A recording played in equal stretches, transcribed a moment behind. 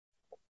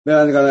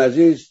بینندگان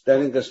عزیز، در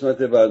این قسمت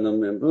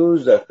برنامه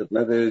امروز در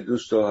خدمت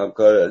دوست و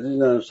همکار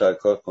عزیزم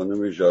سرکار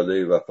خانم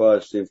ژاله وفا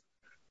هستیم.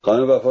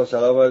 خانم وفا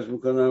سلام عرض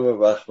میکنم و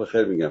وقت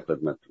بخیر میگم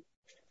خدمتتون.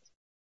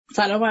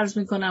 سلام عرض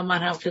میکنم من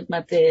هم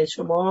خدمت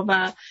شما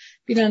و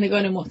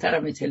بینندگان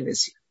محترم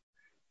تلویزیون.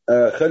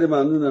 خیلی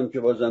ممنونم که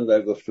بازم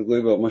در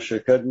گفتگوی با ما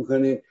شرکت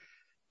میکنید.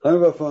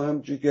 خانم وفا،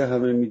 همونجوری که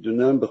همه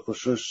میدونن به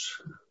خصوص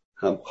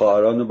هم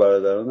خواهران و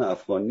برادران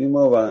افغانی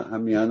ما و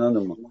همیهنان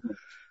ما،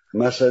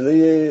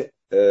 مسئله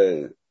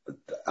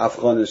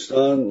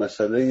افغانستان،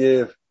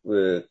 مسئله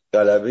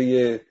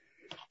غلبه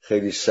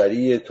خیلی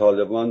سریع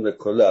طالبان به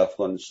کل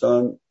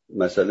افغانستان،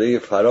 مسئله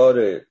فرار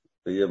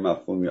به یه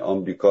مفهومی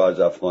آمریکا از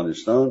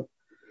افغانستان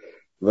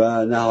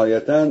و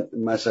نهایتاً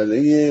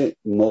مسئله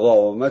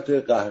مقاومت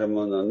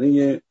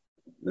قهرمانانه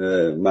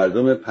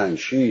مردم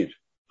پنجشیر،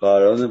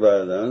 خواهران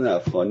برادران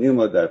افغانی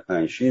ما در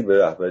پنجشیر به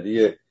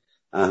رهبری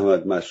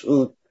احمد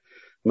مسعود،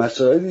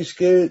 مسائلی است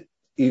که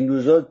این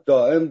روزا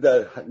دائم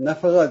در نه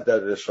فقط در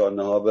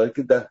رسانه ها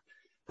بلکه در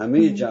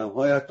همه جمع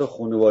های حتی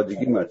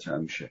خانوادگی مطرح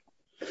میشه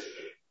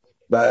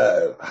و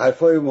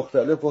حرفای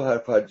مختلف و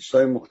حرف حدیث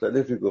های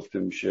مختلفی گفته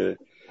میشه.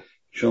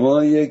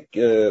 شما یک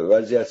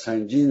وضعیت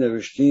سنجی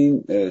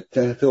نوشتین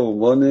تحت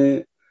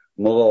عنوان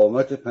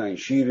مقاومت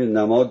پنجشیر،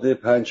 نماد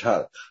 5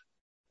 حق.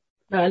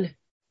 بله.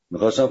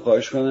 میخواستم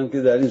خواهش کنم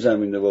که در این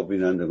زمینه با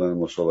بینندگان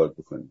ما صحبت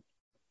بکنیم.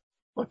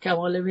 با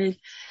کمال میل.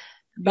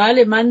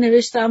 بله، من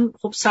نوشتم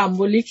خب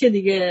سمبولیک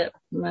دیگه،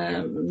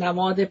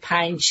 نماد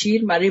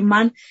پنجشیر. برای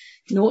من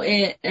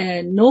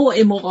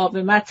نوع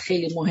مقاومت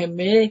خیلی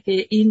مهمه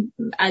که این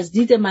از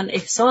دید من،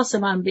 احساس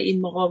من به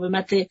این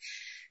مقاومت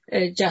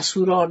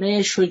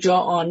جسورانه،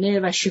 شجاعانه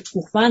و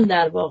شکوفمند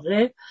در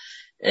واقع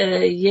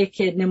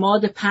یک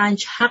نماد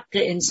 5 حق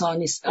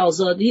انسانی است: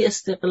 آزادی،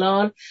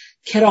 استقلال،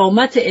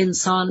 کرامت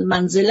انسان،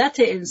 منزلت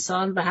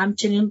انسان و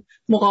همچنین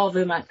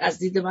مقاومت. از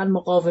دید من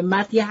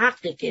مقاومت یه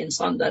حقی که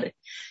انسان داره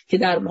که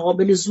در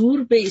مقابل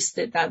زور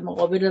بایسته، در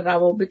مقابل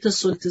روابط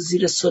سلطه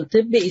زیر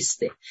سلطه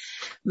بایسته.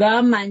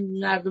 و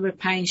مردم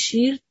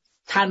پنجشیر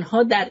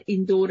تنها در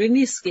این دوره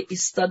نیست که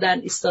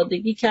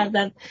ایستادگی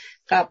کردن،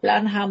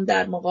 قبلا هم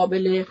در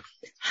مقابل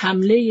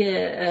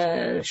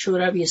حمله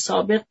شوروی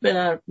سابق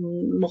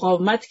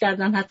مقاومت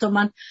کردن. حتی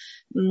من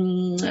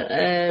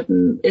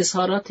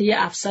اظهارات یه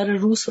افسر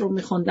روس رو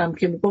میخوندم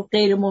که میگفت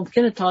غیر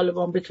ممکنه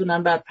طالبان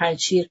بتونن بر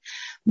پنجشیر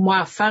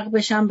موفق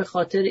بشن به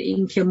خاطر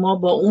اینکه ما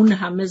با اون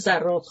همه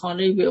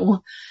زرادخانه به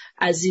اون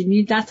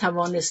عظیمی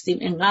نتوانستیم.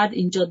 اینقدر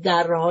اینجا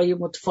درهای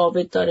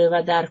متفاوت داره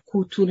و در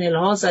کوه تونل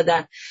ها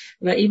زدن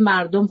و این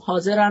مردم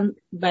حاضرن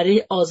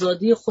برای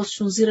آزادی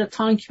خودشون زیر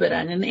تانک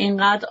برن، یعنی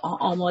اینقدر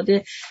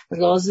آماده،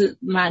 راز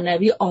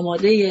معنوی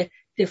آماده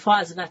دفاع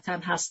از وطن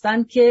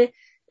هستن که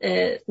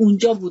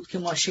اونجا بود که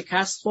ما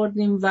شکست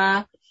خوردیم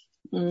و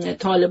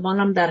طالبان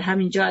هم در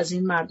همینجا از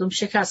این مردم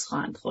شکست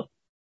خواهند خورد.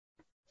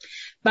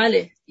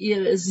 بله،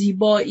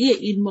 زیبایی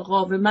این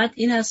مقاومت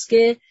این است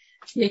که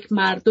یک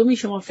مردمی،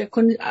 شما فکر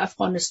کنید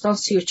افغانستان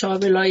 34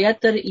 ولایت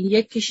داره، این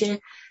یکیش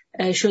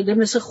شده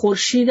مثل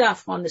خورشید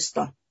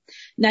افغانستان.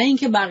 نه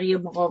اینکه بقیه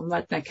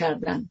مقاومت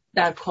نکردن،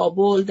 در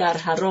کابل، در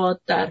هرات،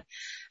 در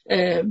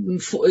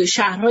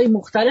شهرهای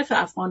مختلف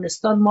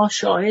افغانستان ما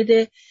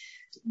شاهد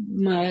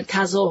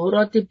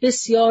تظاهرات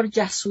بسیار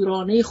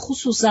جسورانه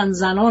خصوصا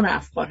زنان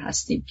افغان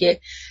هستیم که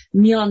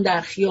میان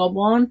در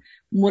خیابان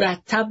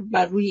مرتب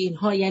بر روی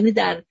اینها، یعنی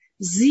در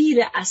زیر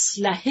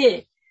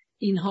اسلحه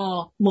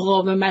اینها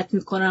مقاومت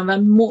میکنن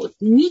و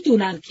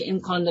میدونن که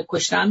امکان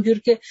کشتن. همجور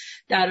که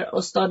در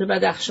استان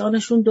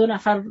بدخشانشون 2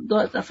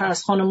 نفر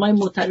از خانمای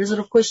معترض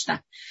رو کشتن،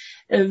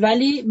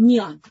 ولی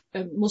میان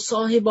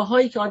مصاحبه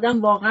هایی که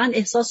آدم واقعا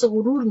احساس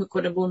غرور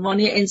میکنه به عنوان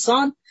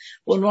انسان،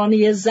 به عنوان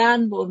یه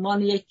زن، به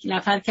عنوان یک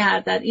نفر که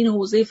در این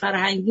حوزه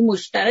فرهنگی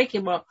مشترک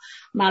با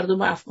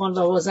مردم افغان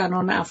و با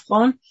زنان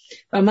افغان.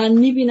 و من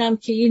میبینم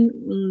که این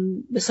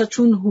مثلا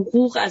چون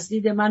حقوق از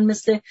دید من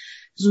مثل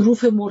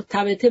ظروف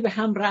مرتبطه به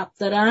هم ربط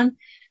دارن،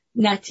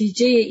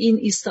 نتیجه این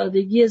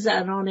ایستادگی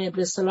زنان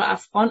به اصطلاح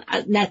افغان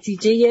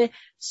نتیجه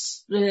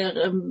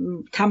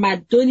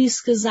تمدنی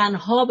است که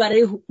زنها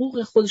برای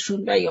حقوق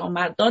خودشون و یا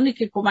مردانی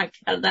که کمک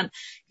کردن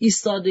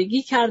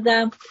ایستادگی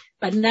کردن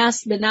و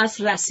نسل به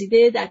نسل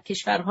رسیده در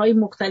کشورهای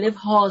مختلف.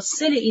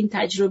 حاصل این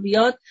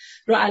تجربیات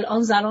رو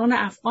الان زنان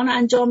افغان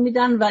انجام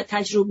میدن و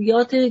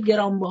تجربیات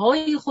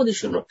گرانبهای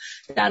خودشون رو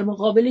در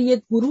مقابل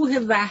یک گروه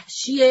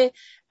وحشی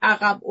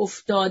عقب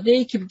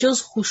افتاده که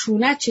جز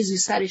خشونت چیزی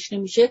سرش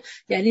نمیشه،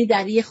 یعنی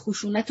در یک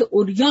خشونت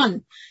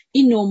عریان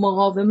این نوع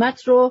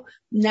مقاومت رو،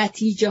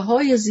 نتیجه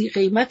های ذی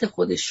قیمت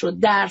خودش رو،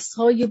 درس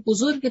های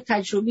بزرگ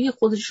تجربی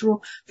خودش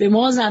رو به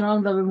ما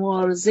زنان و به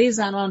مبارزه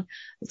زنان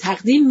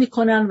تقدیم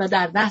میکنن و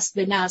در دست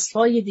به نسل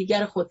های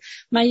دیگر خود.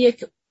 من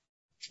یک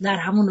در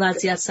همون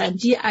وضعیت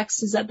سنجی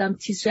عکسی زدم،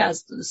 تیتر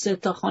از 3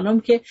 خانم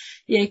که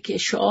یک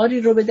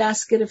شعاری رو به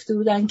دست گرفته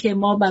بودن که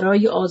ما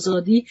برای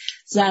آزادی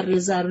ذره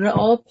ذره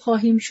آب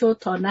خواهیم شد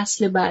تا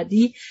نسل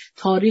بعدی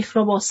تاریخ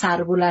را با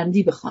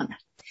سربلندی بخواند.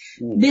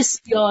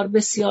 بسیار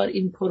بسیار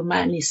این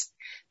پرمعنی است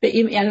به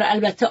این، یعنی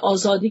البته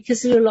آزادی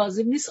کسی رو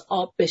لازم نیست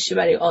آب بشه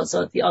برای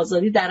آزادی.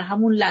 آزادی در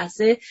همون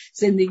لحظه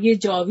زندگی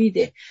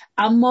جاویده،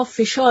 اما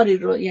فشاری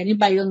رو، یعنی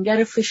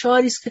بیانگر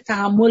فشاری است که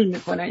تحمل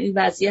میکنن. این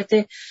وضعیت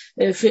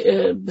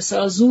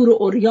بسیار زور و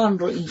عریان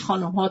رو این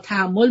خانم ها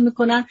تحمل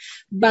میکنن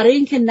برای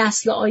اینکه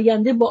نسل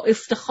آینده با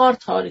افتخار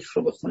تاریخ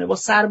رو بخونه، با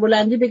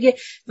سربلندی بگه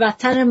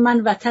وطن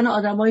من وطن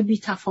آدمای بی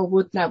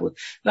تفاوت نبود،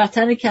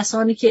 وطن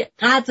کسانی که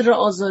قدر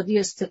آزادی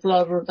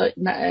استقلال رو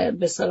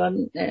مثلا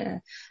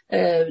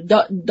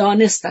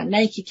دانستن، نه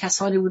اینکه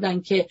کسانی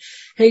بودن که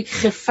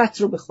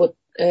خفت رو به خود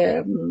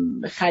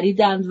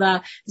خریدند و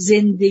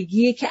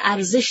زندگی که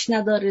ارزش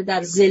نداره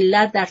در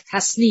ذلت، در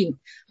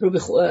تسلیم رو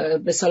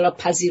به صلاح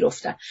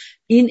پذیرفتن.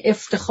 این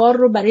افتخار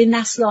رو برای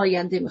نسل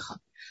آینده میخوان.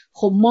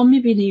 خب ما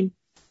میبینیم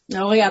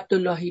آقای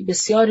عبداللهی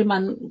بسیاری،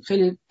 من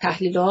خیلی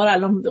تحلیل ها رو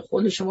الان به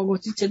خود شما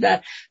گفتید چه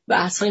در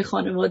بحث های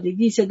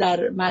خانوادگی چه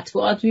در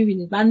مطبوعات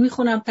میبینید، من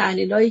میخونم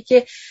تحلیل هایی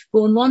که به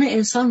عنوان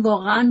انسان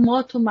واقعا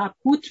مات و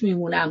مبهوت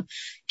میمونم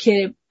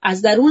که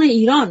از درون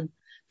ایران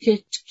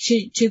که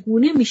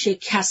چگونه میشه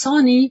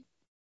کسانی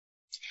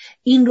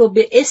این رو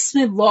به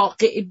اسم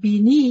واقع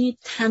بینی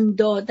تن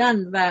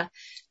دادن و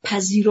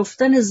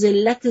پذیرفتن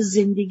ذلت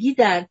زندگی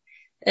در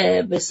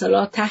به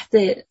اصطلاح تحت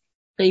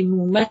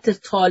قیمومت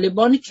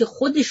طالبانی که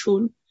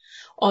خودشون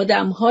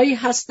آدم‌هایی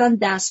هستن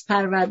دست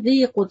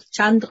پرورده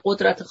چند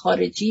قدرت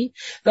خارجی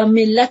و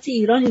ملت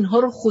ایران اینها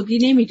رو خودی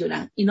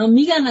نمیدونن. اینا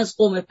میگن از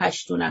قوم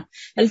پشتونن،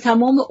 ولی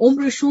تمام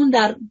عمرشون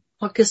در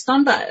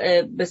پاکستان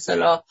به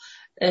اصطلاح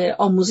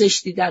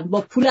آموزش دیدن،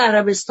 با پول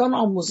عربستان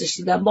آموزش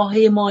دیدن، با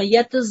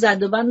حمایت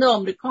زدوبند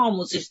آمریکا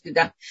آموزش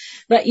دیدن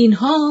و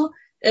اینها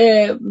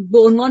به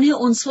عنوان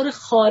عنصر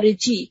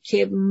خارجی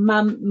که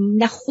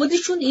نه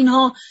خودشون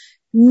اینها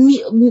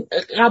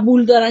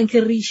قبول دارن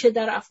که ریشه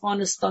در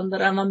افغانستان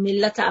دارن و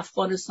ملت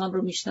افغانستان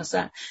رو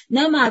میشناسن،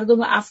 نه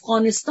مردم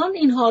افغانستان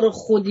اینها رو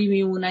خودی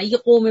میمونن یه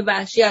قوم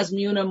وحشی از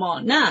میون ما،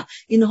 نه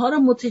اینها رو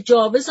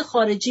متجاوز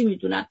خارجی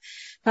میدونن.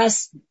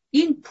 پس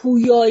این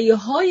پویایی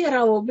های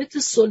روابط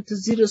سلطه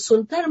زیر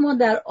سلطه ما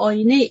در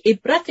آینه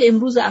عبرت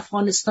امروز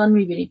افغانستان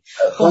میبینیم.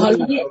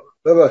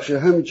 ببخشید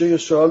همینجا یه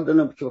سوال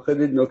دارم که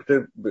خیلی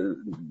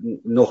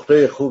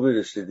نقطه خوبی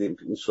رسیدیم.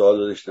 این سوال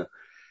رو داشتم،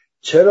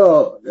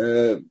 چرا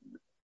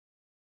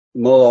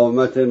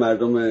مقاومت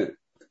مردم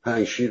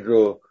پنجشیر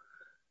رو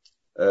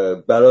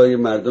برای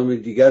مردم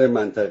دیگر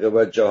منطقه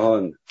و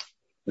جهان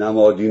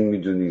نمادین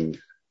میدونیم؟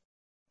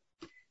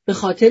 به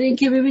خاطر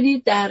اینکه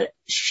ببینید در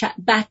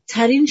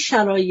بدترین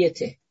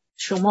شرایط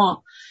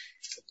شما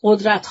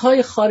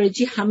قدرت‌های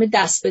خارجی همه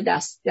دست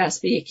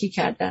به یکی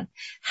کردن.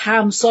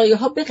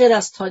 همسایه‌ها به غیر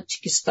از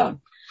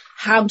تاجیکستان،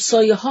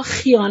 همسایه‌ها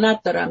خیانت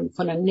دارن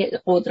میکنن.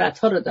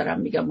 قدرت‌ها رو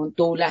دارن میگم.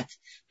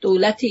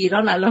 دولت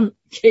ایران الان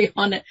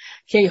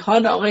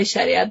کیهان آقای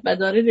شریعت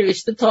مداری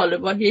نوشته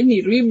طالبان یه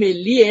نیروی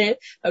ملیه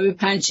و به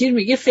پنجشیر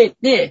میگه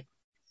فتنه.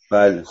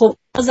 بله. خب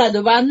زد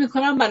و بند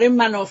میکنن برای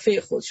منافع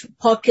خودشون.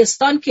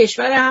 پاکستان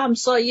کشور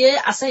همسایه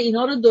اصلا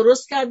اینا رو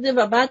درست کرده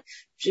و بعد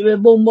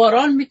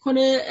بمباران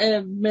میکنه،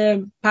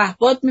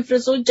 پهپاد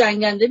میفرسته و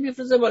جنگنده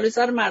میفرسته بالای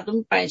سر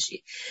مردم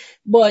پنجشیر.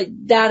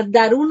 در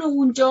درون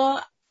اونجا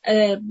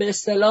به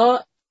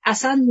اصطلاح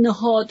اصلا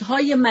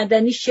نهادهای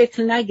مدنی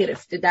شکل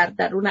نگرفته در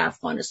درون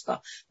افغانستان.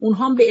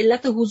 اونها هم به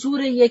علت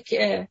حضور یک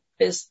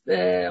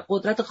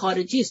قدرت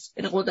خارجی است.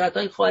 یعنی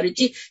قدرت‌های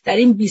خارجی در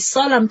این 20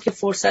 سال هم که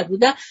فرصت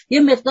بوده یه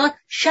مقدار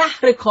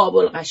شهر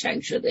کابل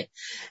قشنگ شده،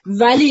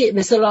 ولی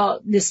مثلا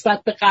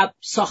نسبت به قبل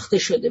ساخته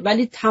شده،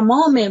 ولی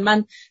تمام،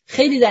 من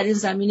خیلی در این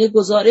زمینه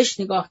گزارش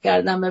نگاه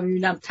کردم و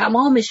می‌بینم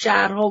تمام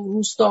شهرها و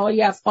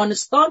روستاهای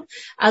افغانستان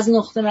از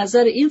نقطه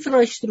نظر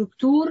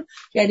اینفراستراکچور،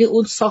 یعنی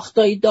اون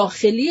ساختای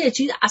داخلی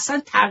چیز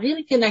اصلا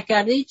تغییری که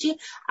نکرده، چیز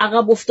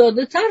عقب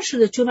افتاده تر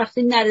شده، چون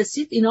وقتی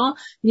نرسید اینا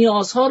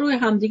نیازها روی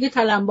همدیگه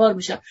تلمبار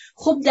میشن.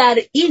 خب در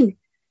این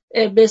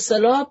به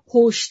اصطلاح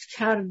پشت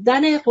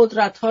کردن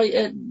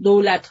قدرت‌های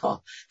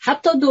دولت‌ها،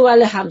 حتی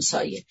دول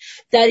همسایه،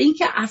 در این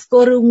که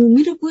افکار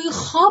عمومی رو گوی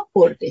خواب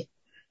برده،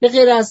 به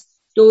غیر از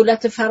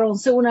دولت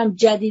فرانسه اونم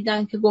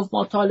جدیدن که گفت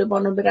ما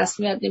طالبان رو به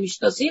رسمیت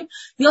نمیشناسیم،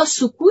 یا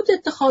سکوت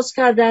اتخاذ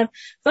کردن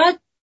و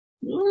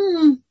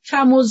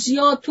کم و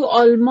زیاد تو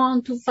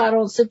آلمان، تو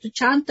فرانسه، تو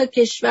چند تا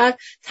کشور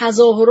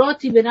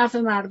تظاهراتی به نفع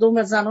مردم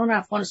و زنان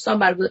افغانستان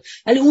برگزار،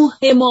 ولی اون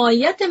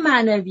حمایت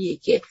معنویه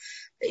که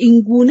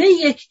این گونه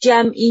یک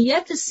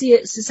جمعیت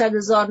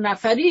 300,000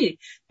 نفری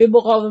به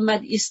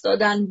مقاومت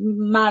ایستادن،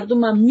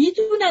 مردم هم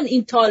میدونن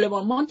این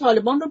طالبان، ما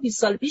طالبان رو 20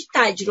 سال پیش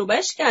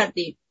تجربهش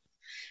کردیم.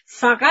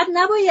 فقط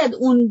نباید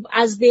اون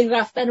از بین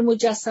رفتن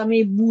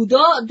مجسمه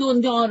بودا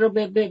دنیا رو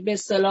به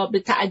اصطلاح به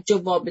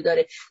تعجب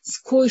وابداره.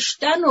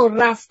 کشتن و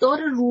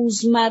رفتار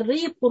روزمره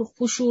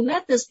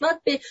پرخشونت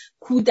نسبت به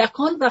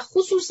کودکان و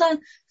خصوصا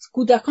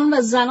کودکان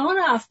و زنان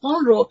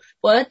افغان رو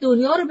باید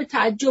دنیا رو به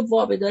تعجب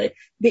وابداره.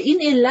 به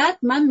این علت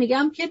من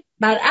میگم که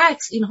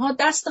برعکس اینها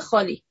دست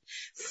خالی،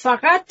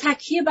 فقط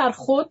تکیه بر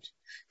خود،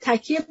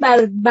 تکیه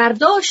بر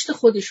برداشت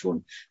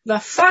خودشون و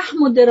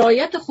فهم و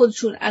درایت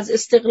خودشون از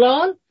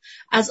استقلال،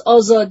 از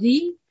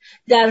آزادی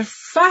در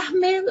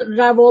فهم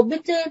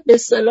روابط به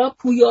اصطلاح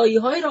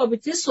پویایی‌های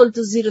رابطه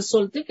سلطه زیر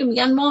سلطه که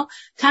میگن ما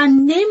تن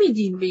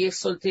نمیدیم به یک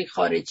سلطه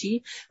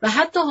خارجی و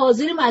حتی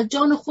حاضریم از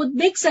جان خود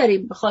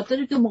بگذریم به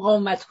خاطر که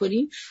مقاومت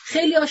کنیم.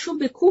 خیلی هاشون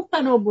به کوه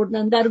پناه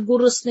بردن در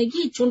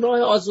گرسنگی، چون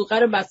راه آذوقه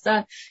رو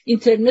بستن،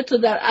 اینترنت رو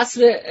در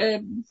عصر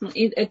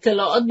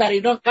اطلاعات برای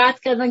ایران قطع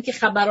کردن که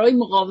خبرهای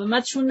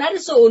مقاومتشون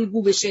نرسه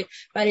الگو بشه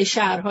برای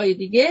شهرهای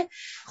دیگه.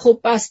 خب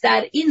پس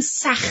در این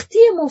سختی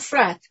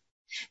مفرط،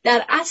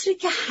 در عصری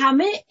که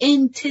همه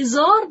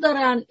انتظار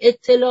دارن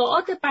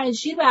اطلاعات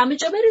پنجشیر به همه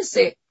جا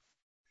برسه،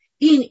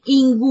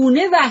 این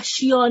گونه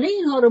وحشیانه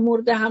اینها رو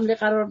مورد حمله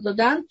قرار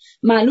دادن،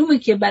 معلومه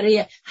که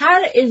برای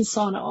هر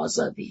انسان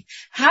آزادی،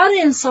 هر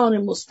انسان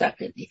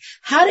مستقلی،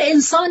 هر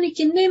انسانی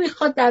که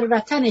نمیخواد در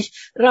وطنش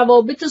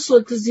روابط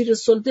سلطه زیر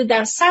سلطه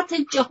در سطح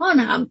جهان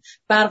هم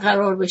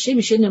برقرار بشه،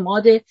 میشه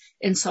نماد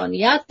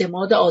انسانیت،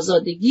 نماد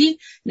آزادگی،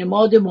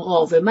 نماد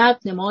مقاومت،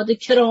 نماد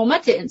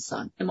کرامت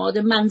انسان، نماد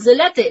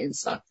منزلت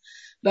انسان.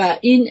 و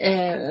این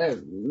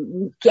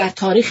در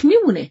تاریخ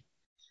میمونه.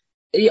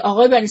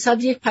 آقای بنی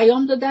صدر یک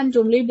پیام دادن،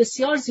 جمله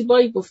بسیار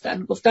زیبایی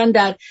گفتن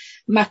در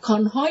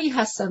مکانهایی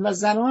هستن و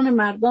زنان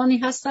مردانی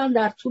هستن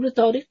در طول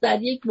تاریخ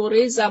در یک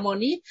دوره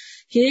زمانی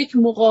که یک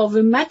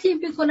مقاومتی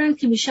میکنن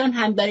که میشن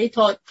هم برای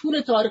طول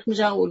تاریخ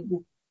میشن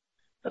الگو.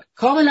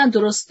 کاملا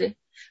درسته.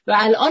 و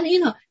الان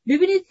اینا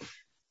ببینید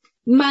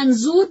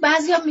منظور،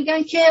 بعضی هم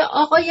میگن که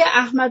آقای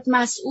احمد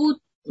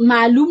مسعود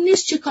معلوم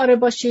نیست چه کاره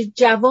باشه،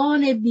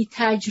 جوان بی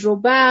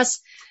تجربه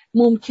است،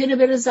 ممکنه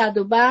بره زد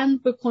و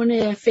بند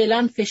بکنه،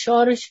 فعلا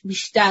فشارش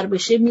بیشتر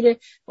بشه، میره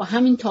با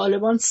همین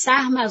طالبان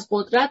سهم از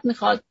قدرت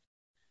میخواد.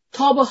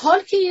 تا به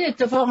حال که این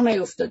اتفاق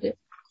نیفتاده.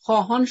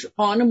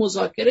 خواهان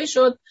مذاکره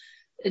شد،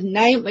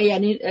 نه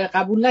یعنی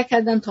قبول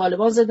نکردن،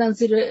 طالبان زدن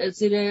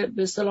زیر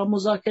به اصطلاح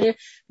مذاکره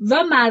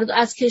و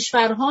از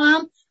کشورها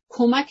هم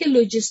کمک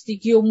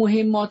لوجستیکی و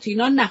مهمات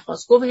اینا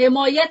نخواست. گفت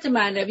حمایت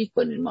معنوی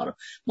کنید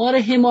ما رو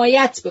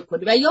حمایت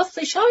بکنید و یا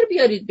فشار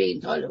بیارید به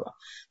این طالبان.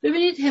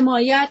 ببینید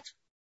حمایت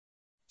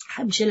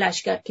همیشه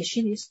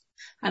لشکرکشی نیست،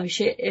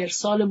 همیشه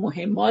ارسال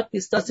مهمات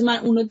نیست. تازه من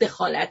اونو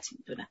دخالت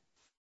میدونم،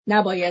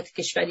 نباید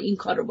کشوری این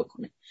کار رو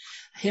بکنه.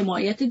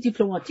 حمایت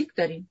دیپلماتیک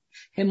داریم،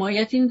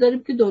 حمایت این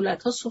داریم که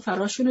دولت‌ها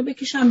سفراشون رو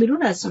بکشن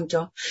بیرون از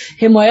اینجا.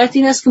 حمایت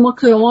این است که ما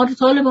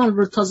طالبان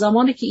رو تا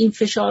زمانی که این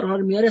فشارها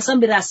رو میاره اصلا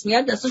به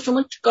رسمیت اصلا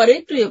شما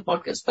چیکاره توی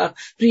پاکستان،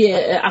 توی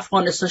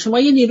افغانستان، شما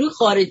یه نیروی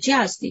خارجی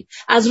هستی.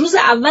 از روز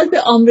اول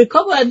به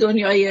آمریکا باید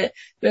دنیای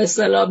به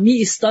اصطلاح می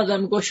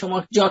ایستادن میگه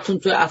شما جاتون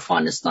توی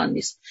افغانستان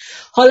نیست.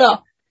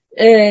 حالا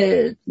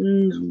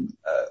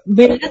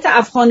ملت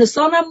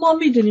افغانستان هم ما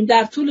میدونیم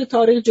در طول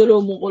تاریخ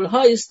جلو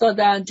مغول‌ها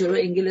ایستادن، جلو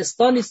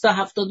انگلستان ایستادن،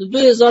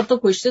 72,000 تا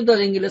کشته داد،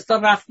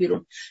 انگلستان رفت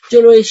بیرون.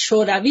 جلوی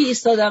شوروی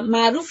ایستادن.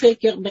 معروفه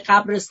که به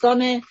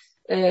قبرستان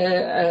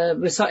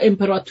مثلا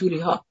امپراتوری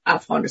ها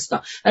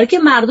افغانستان، برای که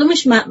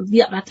مردمش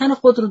وطن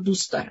خود رو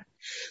دوست دارن.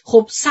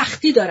 خب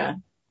سختی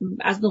دارن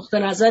از نقطه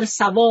نظر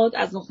سواد،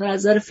 از نقطه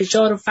نظر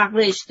فشار و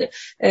فقر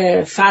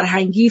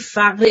فرهنگی،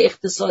 فقر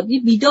اقتصادی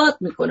بیداد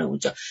میکنه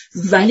اونجا،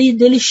 ولی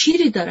دل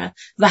شیری دارن،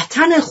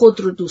 وطن خود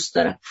رو دوست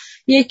دارن.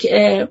 یک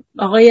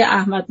آقای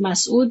احمد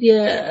مسعود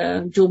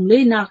یه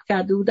جمله نقل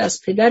کرده بود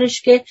از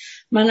پدرش که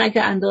من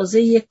اگه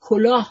اندازه یک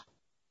کلاه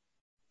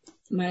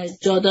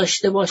جا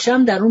داشته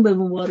باشم در اون به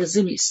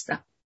مبارزه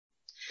میستم.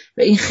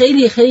 و این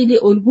خیلی خیلی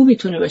الگو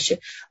میتونه باشه.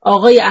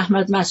 آقای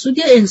احمد مسعود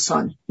یه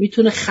انسانه،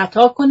 میتونه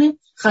خطا کنه،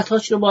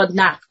 خطاش رو باید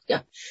نقد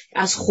کرد.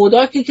 از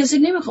خدا که کسی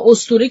نمیخواد،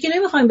 اسطوره که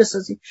نمیخوایم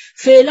بسازیم.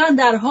 فعلا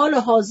در حال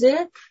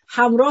حاضر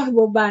همراه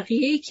با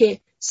بقیه‌ای که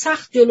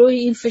سخت جلوی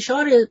این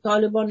فشار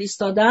طالبان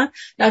ایستادن،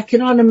 در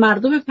کنار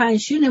مردم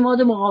پنجشیر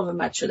نماد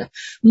مقاومت شده.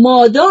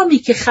 مادامی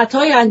که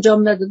خطای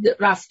انجام نداده،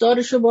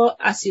 رفتارشو با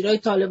اسیرای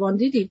طالبان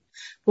دیدیم،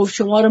 گفت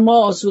شما رو ما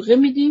آذوقه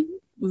میدیم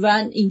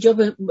و اینجا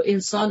به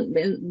انسان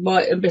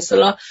به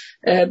اصطلاح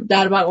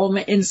در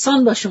مقام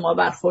انسان با شما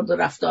برخورد و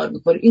رفتار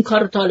میکنه. این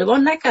کار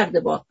طالبان نکرده.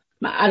 با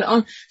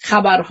الان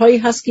خبرهایی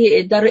هست که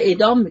عده رو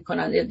اعدام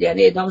میکنن،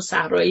 یعنی اعدام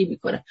صحرایی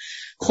میکنن.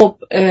 خب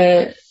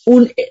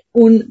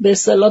اون به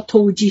اصطلاح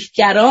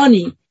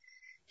توجیهگرانی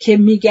که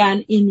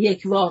میگن این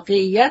یک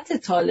واقعیت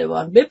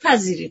طالبان،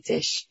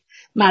 بپذیریدش،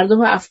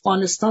 مردم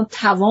افغانستان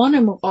توان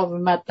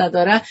مقاومت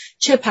ندارن،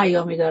 چه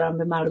پیامی دارن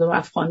به مردم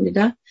افغان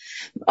میدن؟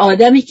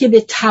 آدمی که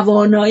به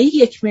توانایی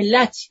یک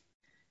ملت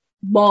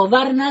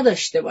باور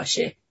نداشته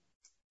باشه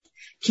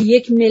که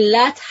یک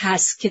ملت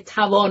هست که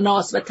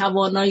تواناست و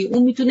توانایی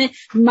اون میتونه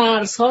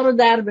مرزها رو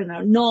در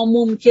بناره،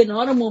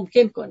 ناممکنها رو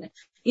ممکن کنه.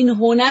 این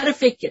هنر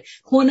فکر،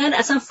 هنر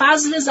اصلا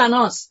فضل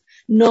زناست،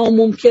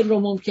 ناممکن رو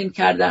ممکن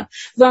کردن.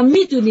 و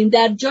میدونیم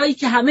در جایی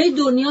که همه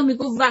دنیا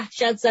میگو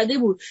وحشت زده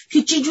بود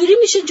که چجوری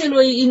میشه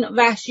جلوی این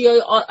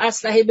وحشیای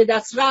اسلحه به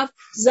دست رفت،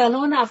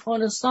 زنان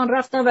افغانستان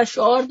رفتن و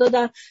شعار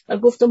دادن و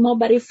گفتن ما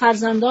برای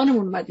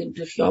فرزندانمون اومدیم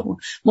تو خیابون،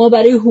 ما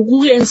برای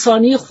حقوق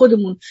انسانی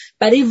خودمون،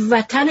 برای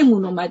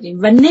وطنمون اومدیم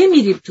و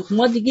نمیریم تو،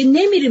 ما دیگه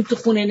نمیریم تو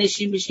خونه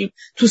نشین بشیم،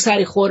 تو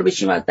سری خور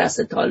بشیم از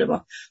دست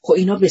طالبان. خب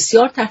اینا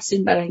بسیار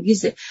تحسین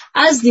برانگیزه.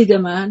 از دید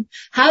من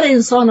هر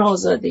انسان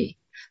آزادی،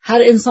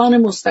 هر انسان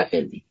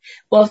مستقلی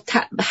با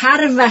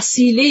هر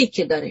وسیله‌ای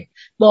که داره،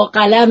 با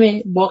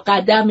قلم، با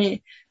قدم،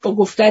 با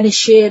گفتن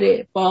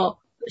شعر، با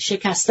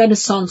شکستن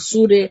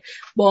سانسور،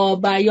 با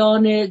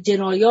بیان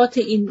جنایات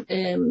این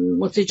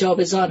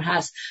متجاوزان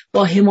هست،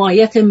 با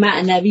حمایت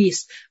معنوی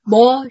است،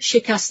 با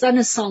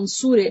شکستن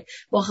سانسور،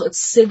 با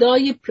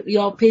صدای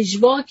یا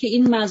پژواک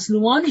این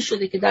مظلومانی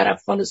شده که در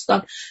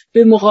افغانستان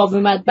به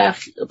مقاومت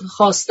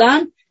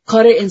برخاستن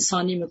کار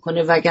انسانی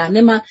میکنه.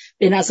 وگرنه من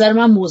به نظر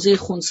من موضع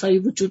خنثایی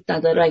وجود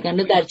نداره،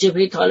 وگرنه در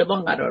جبهه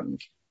طالبان قرار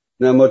میگیره.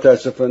 نه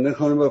متاسفانه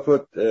خانم وفا،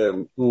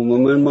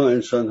 عموما ما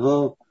انسان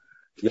ها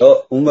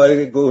یا اون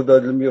برای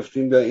گهداد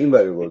میفتیم یا این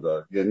برای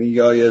گهداد. یعنی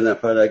یا یه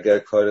نفر اگر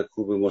کار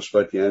خوب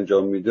مثبتی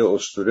انجام میده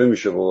اسطوره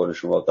میشه، به قول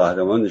شما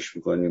قهرمانش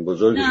میکنیم،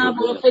 بزرگش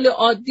میکنیم، خیلی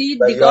عادی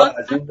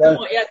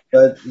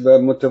و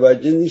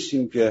متوجه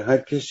نیستیم که هر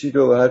کسی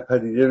رو و هر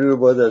پدیده رو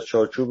باید از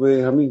چارچوب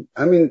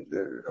همین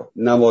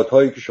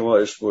نمادهایی که شما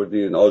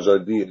اسپردین،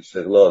 آزادی،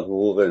 استقلال،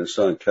 حقوق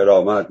انسان،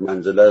 کرامت،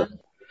 منزلت،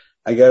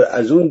 اگر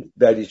از اون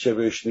دریچه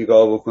بهش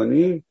نگاه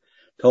بکنیم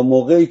تا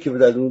موقعی که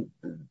در اون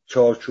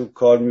چارچوب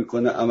کار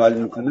میکنه، عمل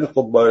میکنه،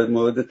 خب باید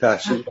مورد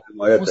تحسین و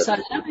حمایت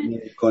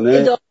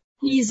میکنه.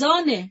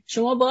 میزانه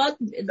شما باید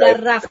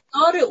در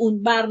رفتار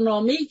اون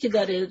برنامه‌ای که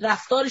داره،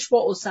 رفتارش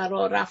با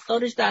اسرا،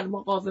 رفتارش در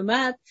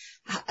مقاومت،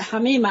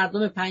 همه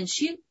مردم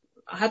پنجشیر،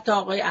 حتی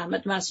آقای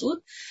احمد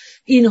مسعود،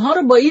 اینها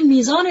رو با این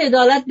میزان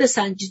عدالت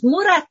بسنجید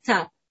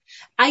مرتب.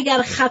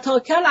 اگر خطا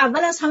کرد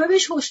اول از همه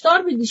بهش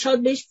هشدار بدید،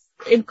 شاید بهش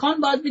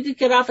امکان باید بدید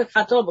که رفع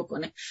خطا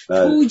بکنه.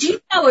 توجیه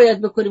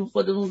نباید بکنیم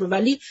خودمون رو،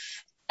 ولی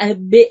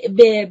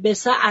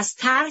از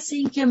ترس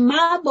این که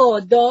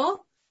مبادا،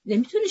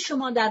 نمیتونی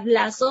شما در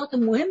لحظات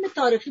مهم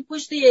تاریخی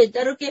پشت یه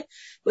عده رو که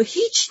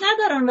هیچ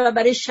ندارن و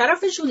برای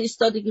شرفشون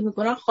ایستادگی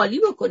میکنن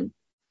خالی بکنید.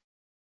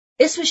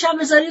 اسمش هم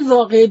بذارید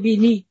واقع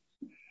بینی.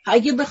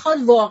 اگه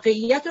بخواد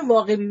واقعیت رو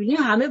واقع بینی،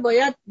 همه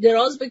باید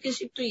دراز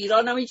بکشیم تو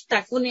ایران، هم هیچ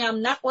تکونی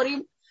هم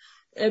نخوریم،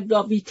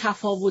 با بی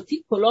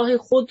تفاوتی کلاه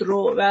خود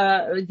رو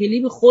و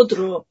گلیم خود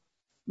رو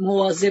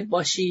مواظب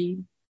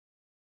باشیم.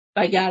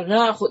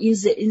 وگرنه خب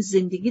این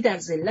زندگی در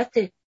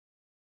ذلته.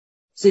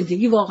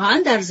 زندگی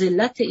واقعا در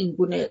ذلت، این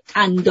گونه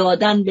تن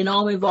دادن به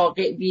نام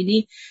واقع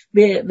بینی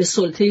به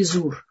سلطه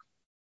زور،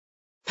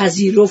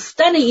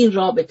 پذیرفتن این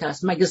رابطه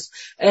است. مگه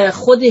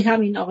خود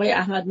همین آقای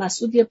احمد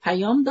مسعود یه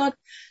پیام داد،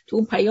 تو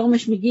اون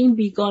پیامش میگه این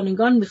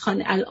بیگانگان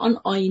میخوان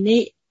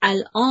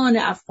الان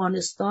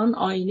افغانستان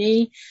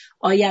آینه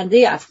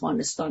آینده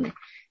افغانستانه،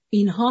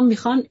 اینها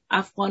میخوان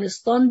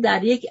افغانستان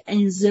در یک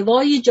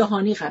انزوای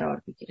جهانی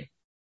قرار بگیره.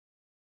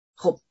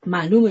 خب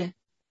معلومه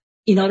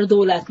اینا رو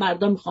دولت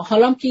مردم میخوان.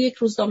 حالا که یک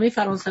روزنامه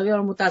فرانسوی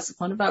رو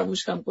متاسفانه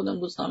فراموش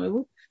کردم روزنامه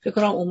بود، فکر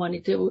کنم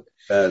اومانیته بود،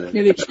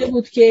 نوشته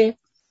بود که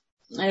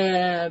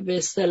به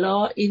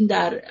اصطلاح این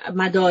در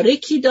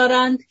مدارکی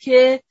دارند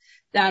که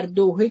در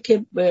دوحه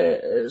که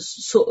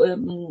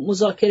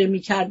مذاکره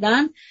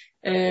میکردن،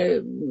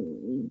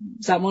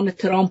 زمان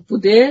ترامپ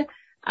بوده،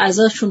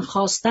 ازشون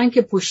خواستن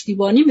که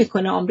پشتیبانی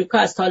میکنه، آمریکا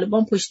از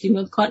طالبان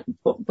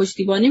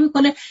پشتیبانی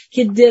میکنه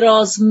که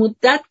دراز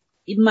مدت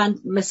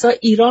مثلا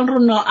ایران رو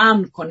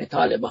ناامن کنه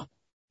طالبان.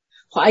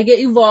 خب اگه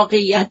این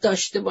واقعیت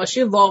داشته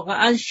باشه،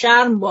 واقعا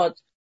شرم باد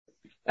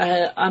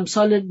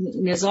امثال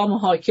نظام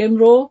حاکم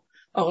رو،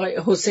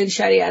 آقای حسین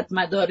شریعت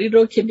مداری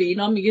رو که به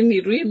اینا میگه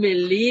نیروی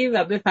ملی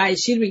و به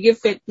پنجشیر میگه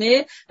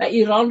فتنه و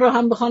ایران رو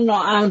هم بخوان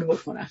ناامن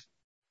بکنن.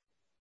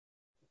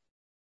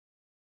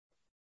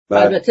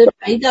 البته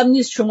بعیدم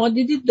نیست، شما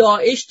دیدید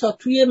داعش تا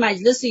توی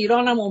مجلس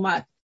ایران هم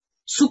اومد،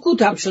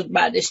 سکوت هم شد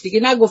بعدش دیگه،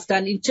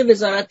 نگفتن. این چه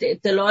وزارت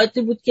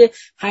اطلاعاتی بود که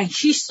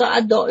 5-6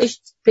 ساعت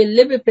داعش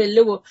پله به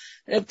پله و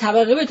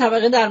طبقه به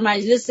طبقه در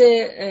مجلس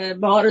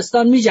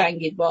بهارستان می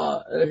جنگید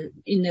با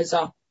این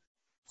نظام.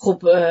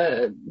 خب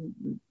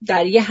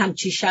در یه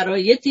همچی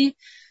شرایطی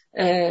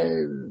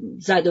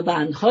زد و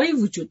بندهایی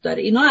وجود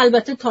داره. اینا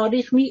البته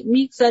تاریخ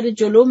میگذره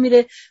جلو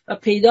میره و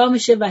پیدا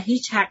میشه و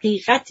هیچ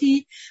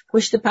حقیقتی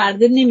پشت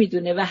پرده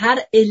نمیدونه و هر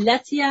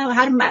علتی هم،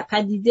 هر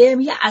پدیده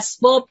هم یه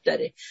اسباب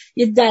داره،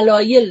 یه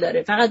دلایل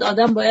داره. فقط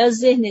آدم باید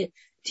ذهن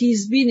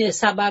تیزبین،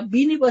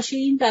 سبببینی باشه،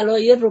 این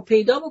دلایل رو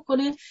پیدا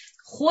بکنه.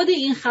 خود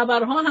این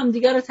خبرها هم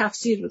دیگر رو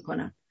تفسیر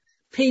میکنن.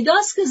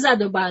 پیداست که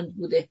زد و بند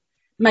بوده.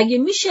 مگه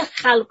میشه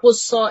خلق و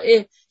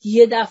سائه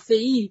یه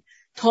دفعی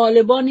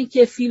طالبانی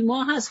که فیلم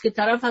ها هست که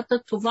طرف حتی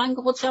تفنگ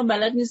خودش هم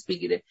بلد نیست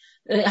بگیره،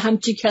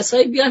 همچی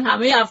کسایی بیان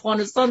همه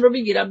افغانستان رو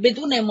بگیرن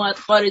بدون حمایت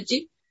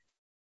خارجی؟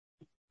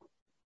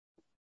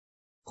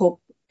 خب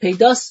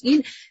پیداست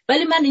این.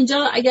 ولی من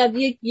اینجا اگر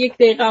یک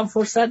دقیقه هم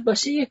فرصت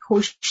باشه یک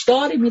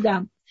هشداری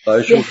میدم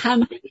به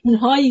همه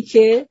اونهایی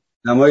که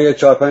نمای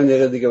 4-5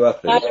 دقیقه دیگه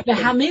وقت داریم، به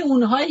همه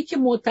اونهایی که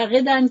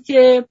معتقدن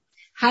که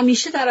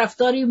همیشه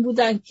طرفدار این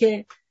بودن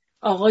که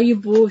آقای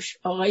بوش،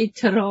 آقای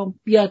ترامپ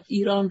بیاد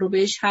ایران رو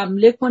بهش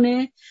حمله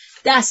کنه،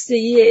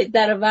 دسته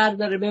در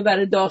ورداره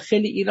ببره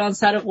داخل ایران،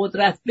 سر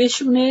قدرت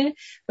بشونه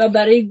و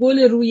برای گل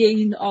روی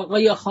این آقا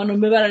یا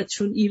خانم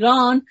ببرتشون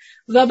ایران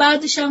و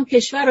بعدش هم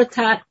کشور رو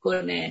ترک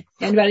کنه.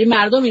 یعنی برای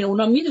مردم اینه،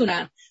 اونا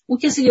میدونن، اون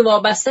کسی که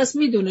وابسته است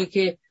میدونه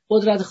که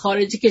قدرت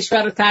خارجی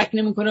کشور رو ترک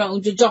نمیکنه و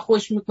اونجا جا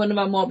خوش میکنه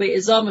و ما به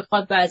ازا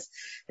میخواد و از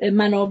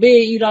منابع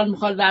ایران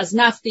میخواد و از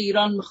نفت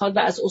ایران میخواد و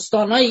از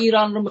استانهای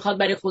ایران رو میخواد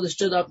برای خودش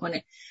جدا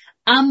کنه.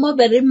 اما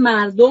برای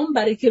مردم،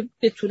 برای که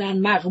بتونن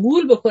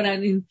مقبول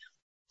بکنن این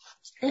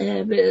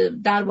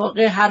در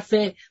واقع حرف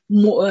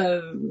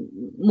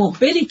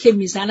محبری که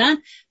میزنن،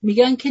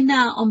 میگن که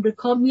نه،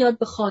 آمریکا میاد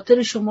به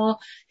خاطر شما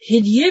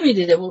هدیه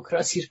میده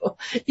دموکراسی رو.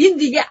 این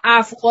دیگه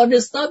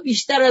افغانستان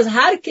بیشتر از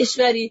هر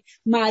کشوری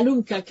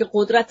معلوم کرد که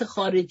قدرت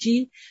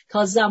خارجی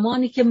تا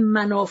زمانی که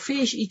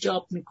منافعش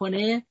ایجاب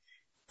میکنه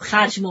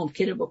خرج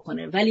ممکنه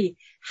بکنه، ولی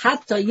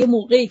حتی یه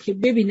موقعی که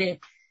ببینه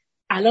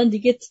الان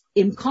دیگه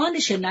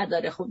امکانش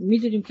نداره. خب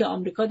میدونیم که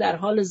آمریکا در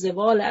حال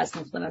زوال از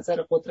نقطه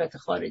نظر قدرت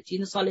خارجی.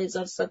 این سال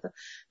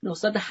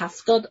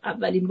 1970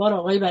 اولین بار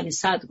آقای بنی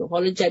صدر گفت،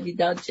 حالا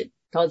جدیدا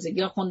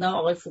تازگی ها خوندم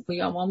آقای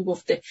فوکویاما هم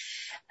گفته،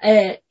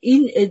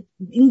 این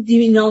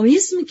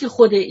دینامیسمی که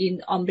خود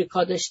این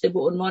آمریکا داشته به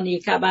عنوان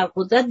یک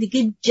ابرقدرت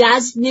دیگه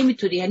جذب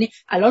نمیتونه. یعنی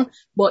الان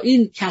با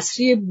این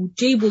کسری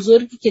بودجه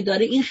بزرگی که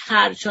داره، این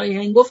خرج‌های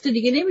هنگفت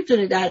دیگه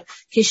نمیتونه در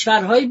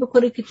کشورهایی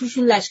بکنه که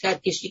توشون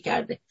لشکرکشی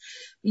کرده.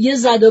 یه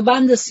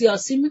زدوبند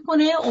سیاسی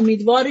میکنه،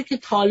 امیدواره که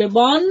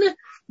طالبان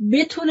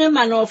بتونه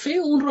منافع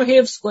اون رو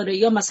حفظ کنه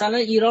یا مثلا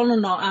ایران رو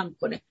ناامن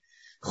کنه.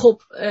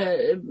 خب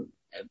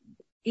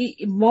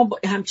ما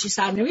همچی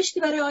سرنوشتی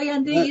برای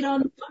آینده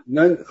ایران؟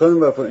 نه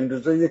خانم وفا، این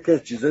روزا یکی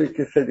از چیزایی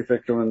که خیلی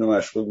فکر من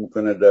مشغول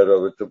میکنه در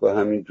رابطه با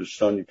همین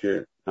دوستانی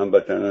که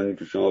هموطنانی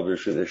که شما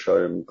بهشون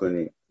اشاره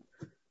میکنی،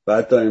 و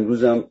حتی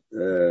امروز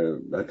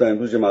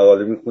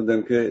مقاله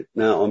میخوندم که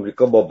نه،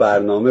 آمریکا با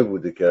برنامه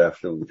بوده که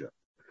رفته اونجا.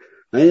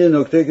 من یه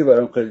نکته که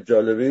برام خیلی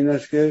جالبه این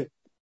است که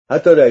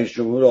حتی رئیس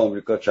جمهور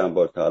آمریکا چند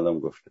بار تا الان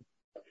گفته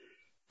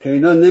که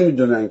اینا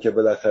نمیدونن که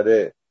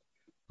بالاخره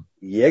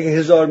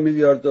 1,000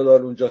 میلیارد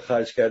دلار اونجا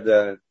خرج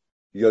کردن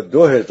یا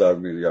 2,000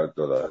 میلیارد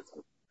دلار.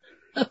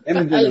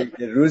 نمیدونن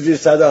که روزی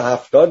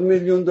 170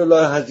 میلیون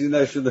دلار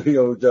هزینه شده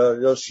یا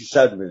اونجا یا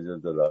 300 میلیون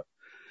دلار.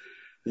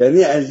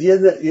 یعنی از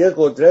یه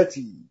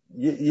قدرتی،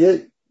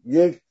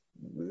 یه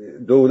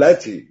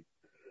دولتی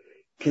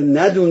که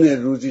ندونه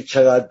روزی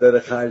چقدر داره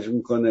خرج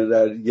میکنه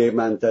در یه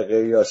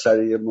منطقه یا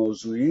سر یه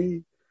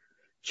موضوعی،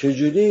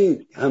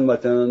 چجوری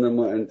هموطنان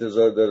ما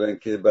انتظار دارن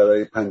که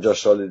برای 50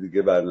 سال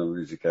دیگه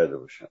برنامه‌ریزی کرده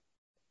باشن؟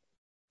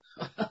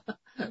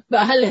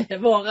 بله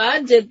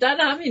واقعا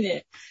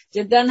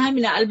جدا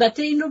همینه.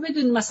 البته این رو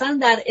بدون، مثلا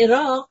در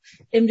عراق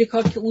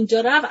امریکا که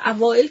اونجا رفت،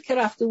 اوائل که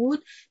رفته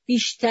بود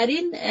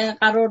بیشترین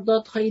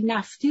قراردادهای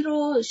نفتی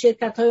رو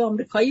شرکت‌های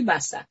آمریکایی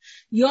بستن.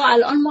 یا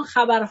الان ما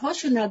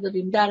خبرهاشو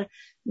نداریم در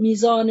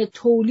میزان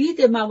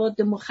تولید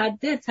مواد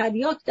مخدر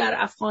تریاک در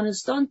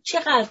افغانستان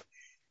چقدر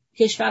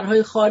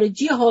کشورهای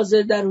خارجی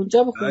حاضر در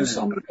اونجا به خصوص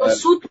آمریکا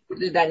سود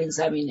بوده در این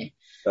زمینه.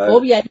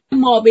 خب یعنی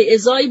ما به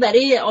ازای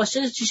برای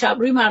آشش چی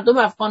شبروی مردم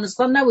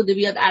افغانستان نبوده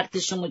بیاد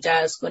ارتش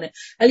مجهز کنه،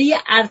 ولی یه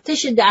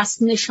ارتش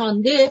دست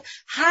نشانده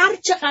هر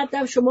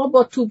چقدر شما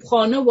با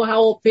توپخانه و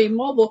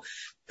هواپیما و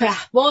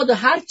پهپاد و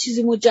هر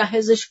چیزی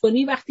مجهزش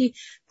کنی، وقتی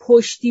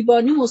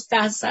پشتیبانی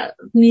مستحضر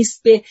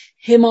نیست به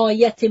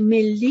حمایت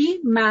ملی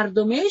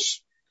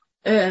مردمش،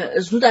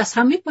 زود از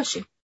هم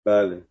میپاشه.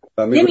 بله.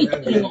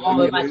 نمیتونه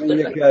مقاومت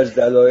کنه. یکی از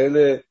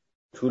دلایل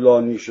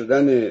طولانی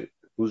شدن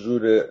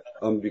حضور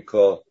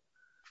آمریکا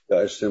یا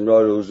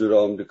استمرار حضور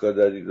آمریکا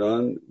در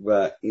ایران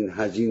و این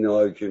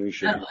هزینه‌هایی که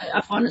میشه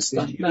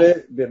افغانستان،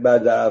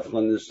 بعد در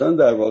افغانستان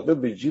در واقع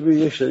به جیب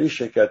یه سری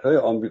شرکت‌های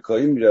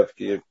آمریکایی میرفت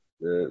که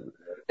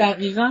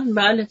دقیقاً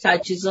بله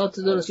تجهیزات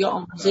درست یا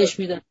آموزش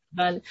میدن.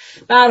 بله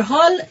به هر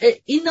حال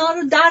اینا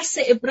رو درس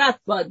عبرت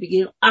باید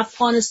بگیریم.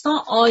 افغانستان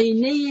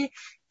آینه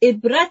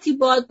عبرتی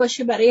باید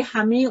باشه برای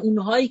همه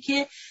اونهایی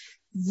که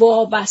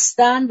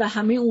وابستن و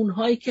همه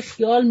اونهایی که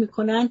خیال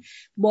میکنن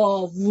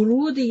با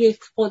ورود یک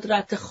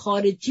قدرت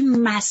خارجی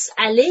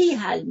مسئله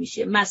حل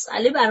میشه،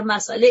 مسئله بر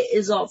مسئله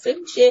اضافه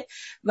میشه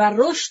و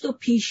رشد و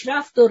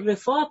پیشرفت و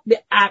رفاه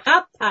به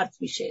عقب پرت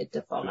میشه.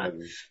 اتفاقا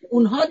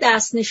اونها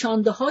دست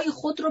نشانده های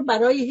خود رو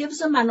برای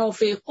حفظ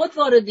منافع خود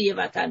وارد یه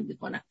وطن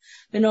میکنن.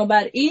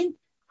 بنابراین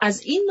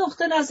از این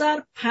نقطه نظر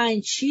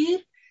پنجشیر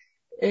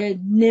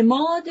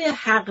نماد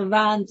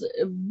حقوند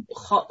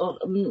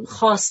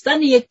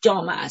خواستن یک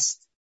جامعه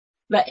است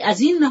و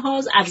از این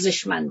لحاظ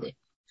ارزشمنده.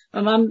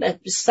 و من به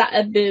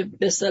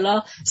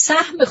اصطلاح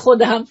سهم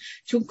خودم،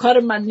 چون کار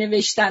من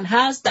نوشتن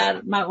هست،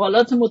 در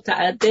مقالات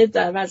متعدد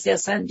در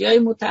وضعیت‌سنجی‌های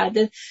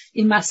متعدد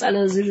این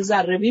مسئله زیر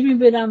ذره‌بین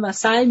می‌بینم و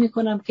سعی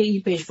می‌کنم که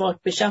این پیشواک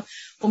بشم.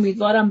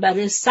 امیدوارم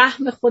برای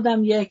سهم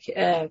خودم یک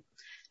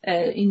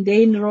این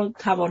دین رو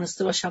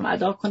توانسته باشم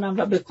ادا کنم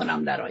و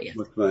بکنم در آینده.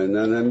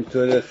 مطمئناً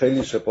همینطوره.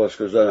 خیلی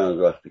سپاسگزارم از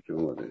وقتی که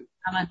اومدید.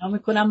 تمنا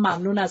میکنم.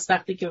 ممنون از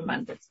وقتی که به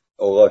من دادید.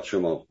 اوقات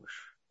شما خوش.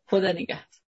 خدا نگهدار.